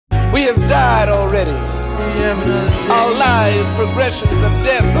We have died already. Our lives, progressions of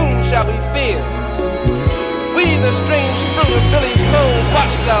death, whom shall we fear? We, the strange fruit of Billy's bones,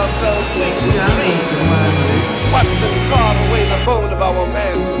 watched ourselves swing from trees, watched them carve away the bone of our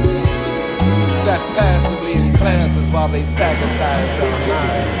man, sat passively in classes while they faggotized our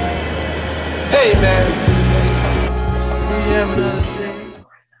minds. Hey, man.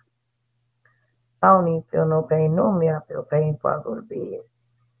 I don't even feel no pain. Normally I feel pain before I go to bed.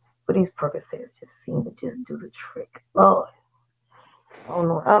 But these Percocets just seem to just do the trick. Lord. I don't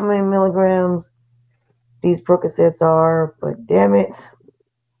know how many milligrams these Percocets are, but damn it,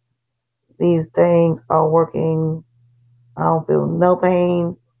 these things are working. I don't feel no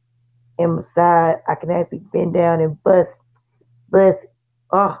pain in my side. I can actually bend down and bust.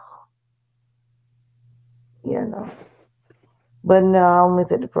 Oh, yeah, no. But no, I only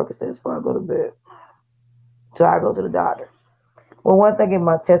take the Percocets before I go to bed. So I go to the doctor. Well, once I get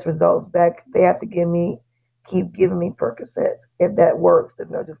my test results back, they have to keep giving me Percocets. If that works, then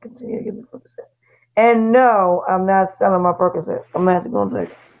they'll just continue to give me Percocets. And no, I'm not selling my Percocets. I'm actually going to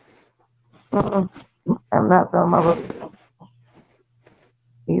take it. I'm not selling my Percocets.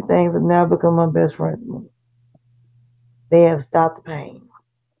 These things have now become my best friends. They have stopped the pain.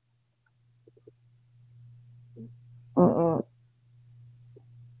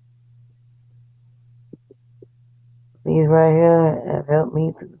 These right here have helped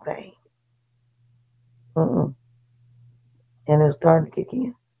me through the pain. And it's starting to kick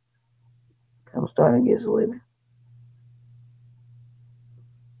in. I'm starting to get sleepy.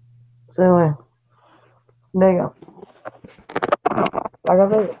 So anyway, there you go. Like I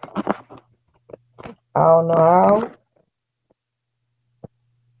said, I don't know how.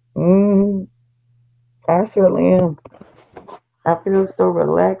 I certainly am. I feel so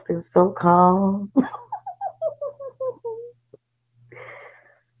relaxed and so calm.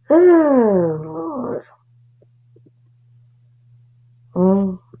 Oh, Lord.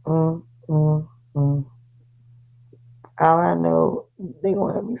 All I know, they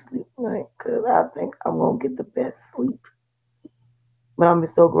gonna have me sleep tonight because I think I'm gonna get the best sleep. But I'm gonna be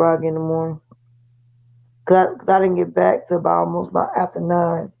so groggy in the morning. Cause I didn't get back to almost after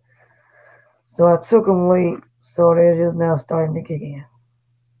 9. So I took them late. So they're just now starting to kick in.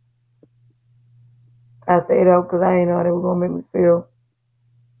 I stayed up because I didn't know how they were gonna make me feel.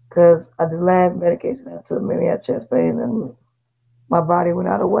 Because the last medication I took made me have chest pain and my body went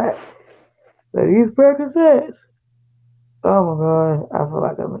out of whack. But these Percocets, oh my God, I feel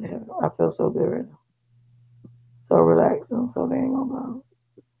like I'm in heaven. I feel so good right now. So relaxed and so dang on.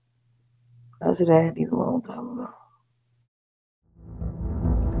 I should have had these a long time ago.